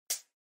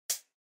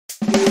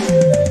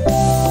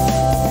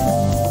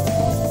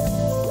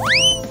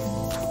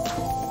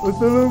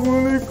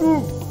Assalamualaikum.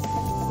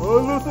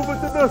 Halo Sobat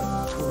Cerdas.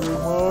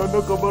 Bagaimana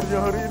kabarnya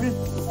hari ini?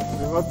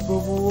 Sehat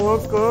semua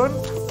kan?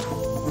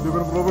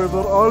 Dengan Prof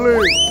Ale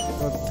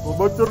dan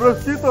Sobat Cerdas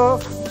kita,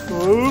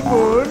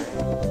 Salman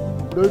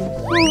dan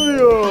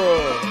Sofia.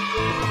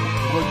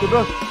 Sobat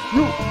Cerdas,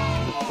 yuk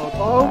kita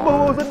tambah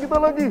wawasan kita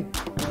lagi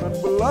dengan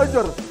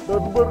belajar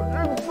dan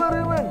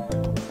bereksperimen.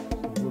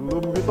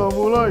 Sebelum kita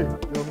mulai,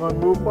 jangan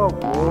lupa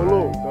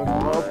follow dan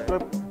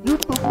subscribe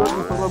YouTube dan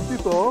Instagram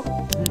kita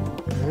di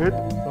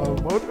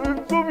 @Salman dan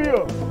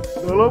Sofia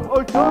dalam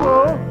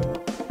acara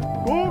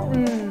Kok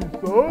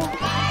Bisa?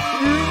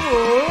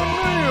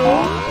 Gimana ya?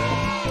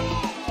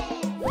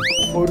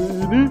 Hari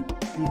ini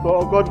kita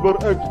akan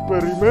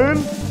bereksperimen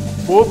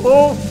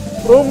botol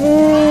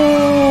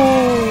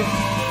remuk.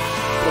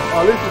 Prof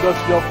Ale sudah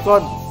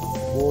siapkan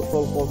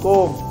botol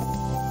kosong,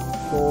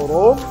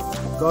 sorong,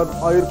 dan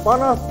air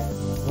panas.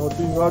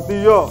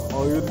 Hati-hati ya,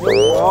 airnya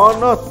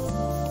panas.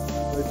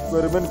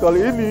 Eksperimen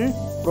kali ini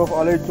Prof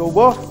Ale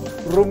coba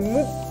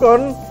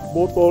remukkan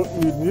botol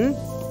ini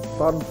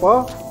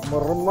tanpa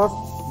meremas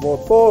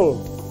botol.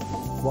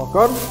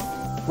 Bahkan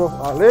Prof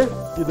Ale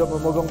tidak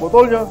memegang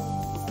botolnya.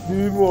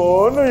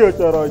 Gimana ya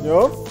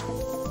caranya?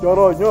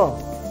 Caranya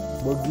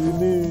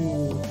begini.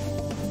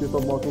 Kita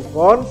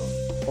masukkan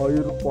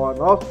air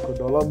panas ke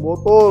dalam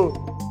botol.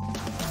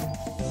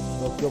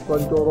 Kita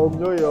siapkan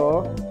corongnya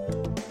ya.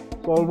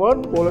 Salman,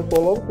 boleh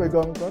tolong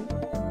pegangkan?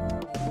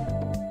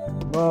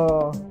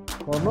 Nah,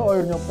 karena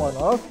airnya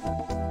panas,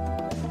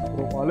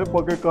 Prof Ale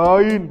pakai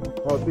kain.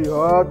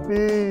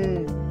 Hati-hati.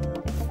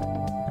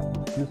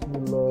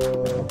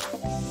 Bismillah.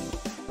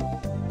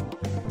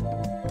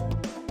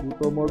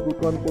 Kita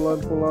masukkan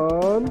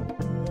pelan-pelan.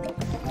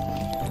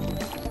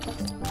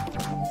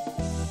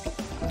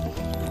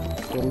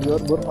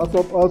 Terlihat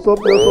berasap-asap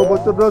ya Sobat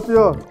Cerdas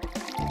ya,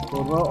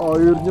 karena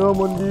airnya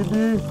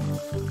mendidih.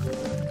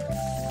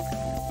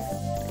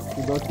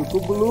 Sudah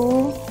cukup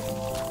belum?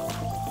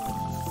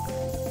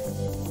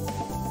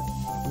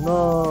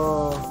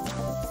 Nah,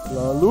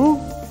 lalu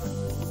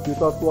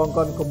kita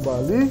tuangkan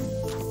kembali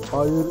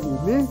air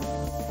ini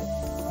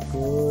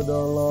ke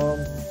dalam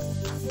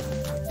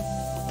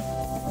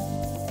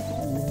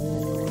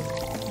ini.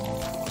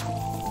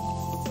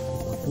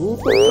 Kita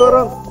tutup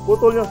sekarang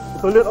botolnya.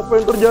 Kita lihat apa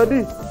yang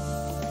terjadi.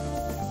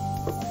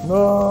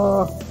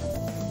 Nah,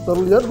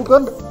 terlihat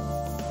bukan?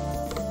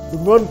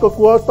 Dengan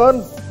kekuatan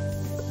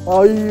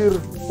air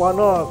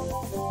panas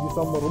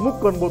bisa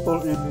meremukkan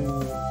botol ini.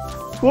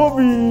 Kok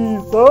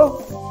bisa?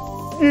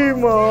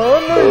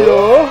 Gimana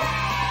ya?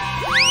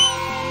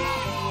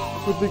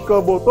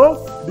 Ketika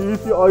botol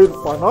diisi air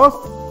panas,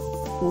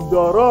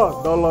 udara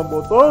dalam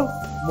botol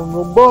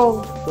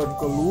mengembang dan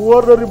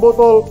keluar dari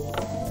botol.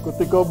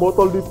 Ketika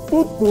botol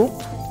ditutup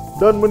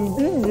dan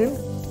mendingin,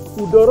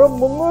 udara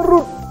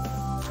mengerut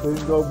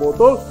sehingga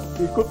botol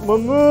ikut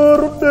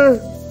mengerut deh.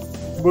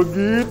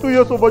 Begitu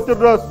ya Sobat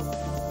Cerdas.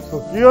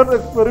 Sekian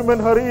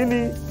eksperimen hari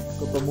ini.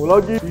 Ketemu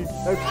lagi di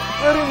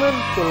eksperimen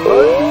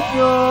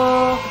selanjutnya.